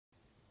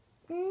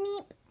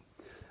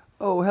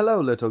Oh, hello,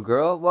 little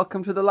girl.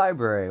 Welcome to the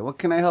library. What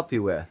can I help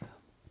you with?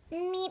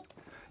 Meep.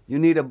 You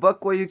need a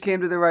book? Well, you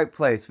came to the right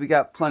place. We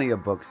got plenty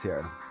of books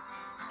here.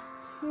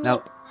 Meep.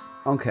 Now,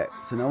 okay,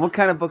 so now what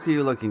kind of book are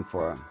you looking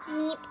for?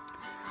 Meep.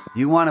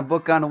 You want a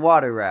book on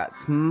water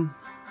rats, Meep.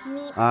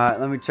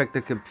 Let me check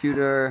the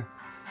computer.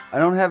 I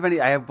don't have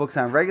any. I have books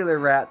on regular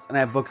rats and I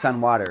have books on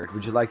water.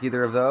 Would you like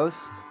either of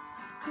those?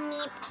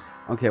 Meep.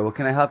 Okay, well,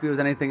 can I help you with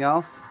anything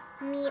else?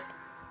 Meep.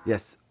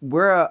 Yes,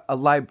 we're a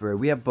library.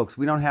 We have books.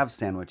 We don't have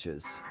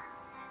sandwiches.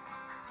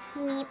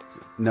 Meep.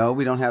 No,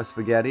 we don't have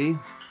spaghetti.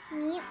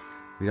 Meep.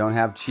 We don't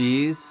have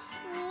cheese.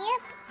 Meep.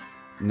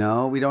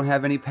 No, we don't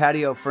have any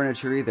patio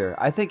furniture either.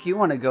 I think you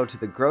want to go to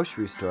the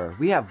grocery store.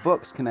 We have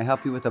books. Can I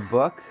help you with a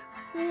book?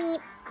 Meep.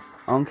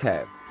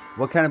 Okay.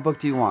 What kind of book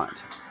do you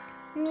want?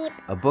 Meep.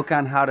 A book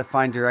on how to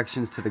find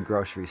directions to the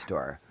grocery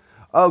store.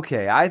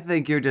 Okay, I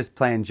think you're just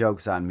playing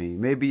jokes on me.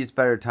 Maybe it's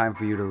better time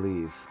for you to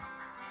leave.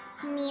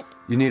 Meep.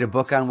 You need a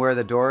book on where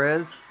the door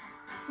is?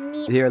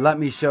 Meep. Here, let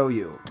me show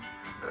you.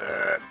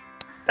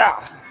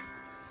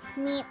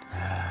 Meep.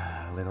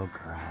 Little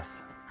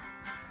grass.